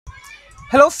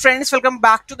Hello friends, welcome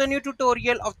back to the new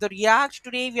tutorial of the React.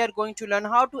 Today we are going to learn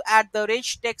how to add the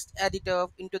rich text editor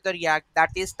into the React,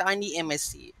 that is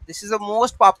TinyMCE. This is the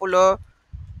most popular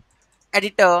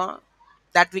editor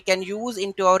that we can use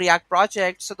into our React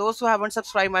project. So those who haven't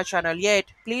subscribed my channel yet,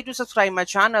 please do subscribe my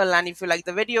channel, and if you like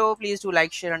the video, please do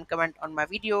like, share and comment on my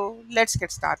video. Let's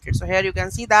get started. So here you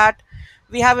can see that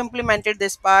we have implemented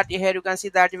this part. Here you can see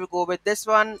that if you go with this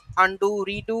one, undo,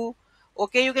 redo.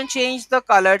 Okay, you can change the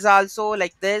colors also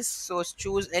like this. So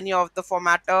choose any of the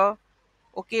formatter.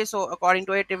 Okay, so according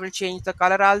to it, it will change the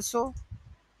color also.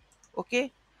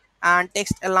 Okay, and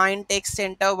text align, text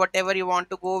center, whatever you want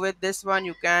to go with this one,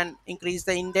 you can increase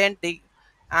the indent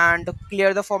and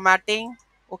clear the formatting.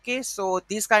 Okay, so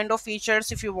these kind of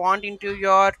features, if you want into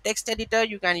your text editor,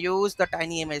 you can use the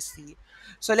TinyMCE.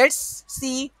 So let's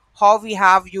see how we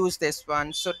have used this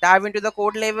one. So dive into the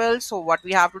code level. So what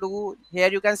we have to do here,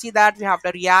 you can see that we have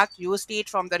the React use state.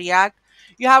 From the React,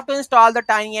 you have to install the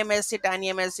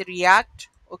TinyMCE React.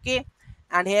 Okay,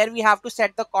 and here we have to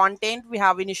set the content. We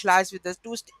have initialized with the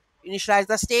initialize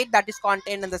the state, that is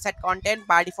content, and the set content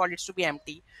by default it's to be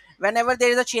empty. Whenever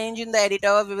there is a change in the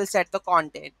editor, we will set the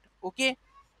content. Okay,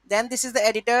 then this is the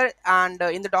editor, and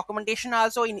in the documentation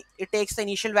also, it takes the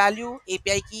initial value,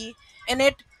 API key,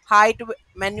 init, height,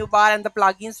 menu bar, and the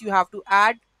plugins you have to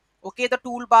add. Okay, the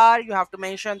toolbar you have to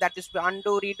mention, that is to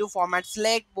undo, redo, format,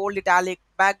 select, bold, italic,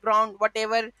 background,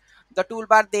 whatever the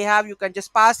toolbar they have, you can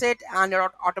just pass it and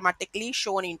you're automatically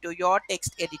shown into your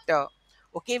text editor.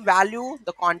 Okay, value,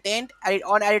 the content,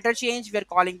 on editor change, we're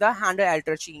calling the handle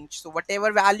editor change. So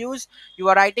whatever values you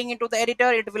are writing into the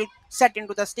editor, it will set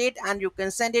into the state and you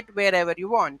can send it wherever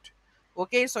you want.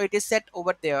 Okay, so it is set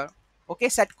over there. Okay,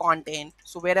 set content,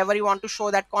 so wherever you want to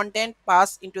show that content,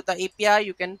 pass into the API,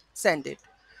 you can send it.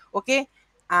 Okay,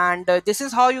 and this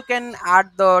is how you can add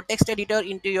the text editor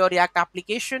into your React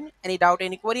application. Any doubt,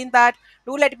 any query in that,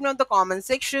 do let me know in the comment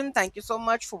section. Thank you so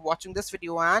much for watching this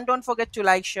video, and don't forget to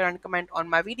like, share and comment on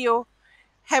my video.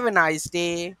 Have a nice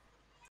day.